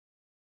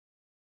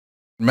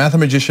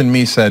Mathematician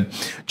me said,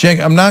 Cenk,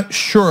 I'm not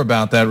sure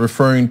about that,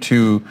 referring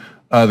to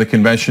the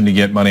convention to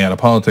get money out of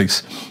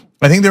politics.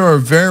 I think there are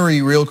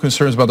very real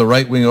concerns about the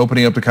right wing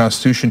opening up the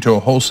Constitution to a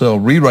wholesale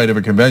rewrite of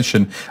a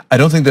convention. I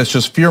don't think that's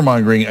just fear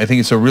mongering. I think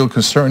it's a real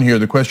concern here.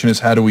 The question is,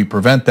 how do we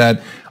prevent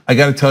that? I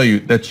got to tell you,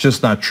 that's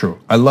just not true.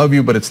 I love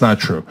you, but it's not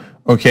true.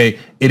 Okay,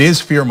 it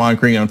is fear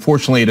mongering.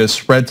 Unfortunately, it has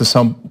spread to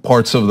some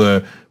parts of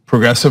the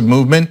progressive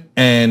movement,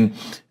 and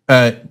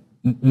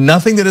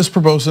nothing that is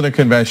proposed in a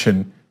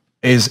convention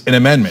is an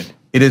amendment.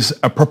 It is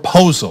a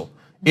proposal.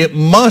 It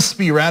must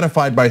be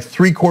ratified by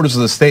 3/4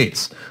 of the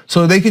states.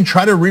 So they can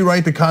try to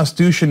rewrite the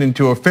Constitution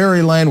into a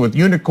fairyland with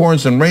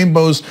unicorns and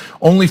rainbows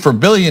only for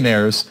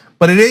billionaires,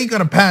 but it ain't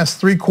gonna pass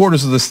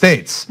 3/4 of the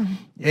states.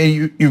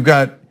 You've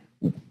got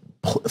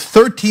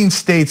 13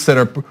 states that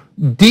are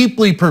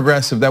deeply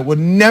progressive that would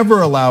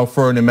never allow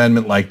for an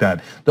amendment like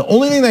that. The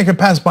only thing that can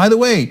pass, by the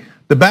way,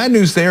 the bad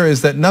news there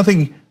is that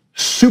nothing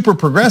super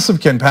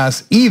progressive can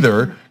pass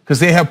either, because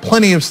they have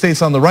plenty of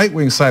states on the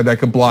right-wing side that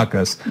could block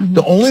us.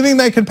 The only thing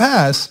that could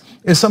pass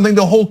is something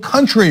the whole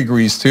country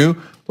agrees to,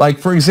 like,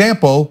 for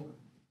example,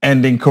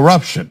 ending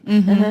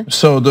corruption.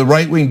 So the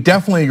right wing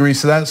definitely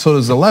agrees to that, so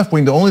does the left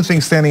wing. The only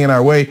thing standing in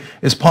our way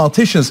is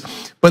politicians,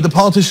 but the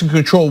politicians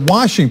control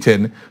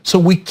Washington, so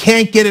we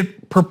can't get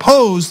it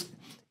proposed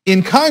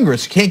in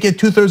Congress. You can't get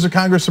 2/3 of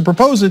Congress to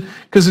propose it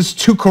because it's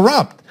too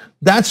corrupt.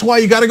 That's why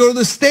you got to go to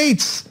the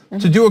states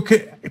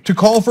to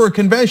call for a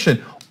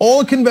convention.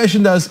 All a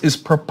convention does is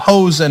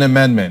propose an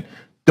amendment.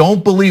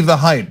 Don't believe the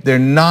hype. They're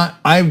not.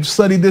 I've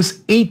studied this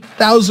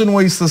 8,000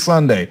 ways to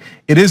Sunday.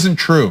 It isn't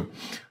true.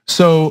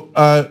 So,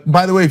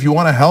 by the way, if you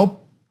want to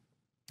help,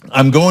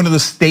 I'm going to the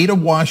state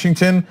of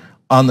Washington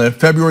on the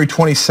February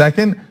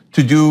 22nd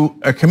to do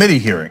a committee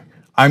hearing.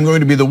 I'm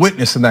going to be the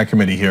witness in that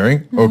committee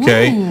hearing,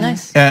 okay?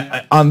 Nice.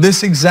 On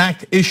this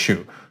exact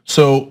issue.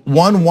 So,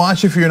 one,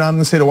 watch if you're not in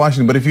the state of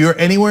Washington, but if you're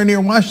anywhere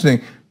near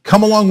Washington,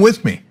 come along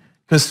with me.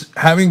 Because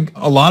having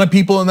a lot of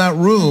people in that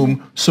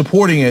room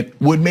supporting it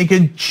would make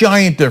a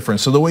giant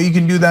difference. So the way you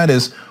can do that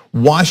is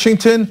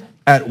Washington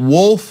at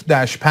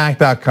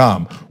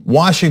wolf-pac.com.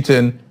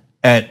 Washington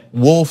at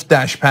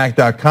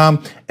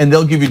wolf-pac.com, and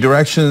they'll give you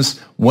directions.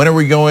 When are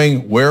we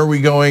going? Where are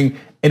we going?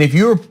 And if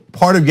you're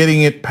part of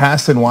getting it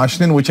passed in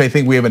Washington, which I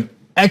think we have an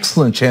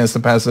excellent chance to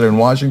pass it in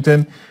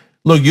Washington,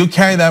 look, you'll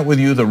carry that with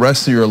you the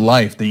rest of your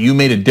life, that you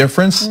made a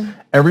difference.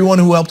 Everyone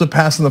who helped it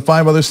pass in the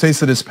 5 other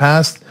states that it's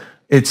passed,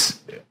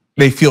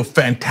 they feel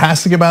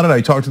fantastic about it.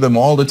 I talk to them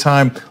all the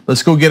time.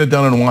 Let's go get it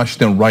done in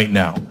Washington right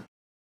now.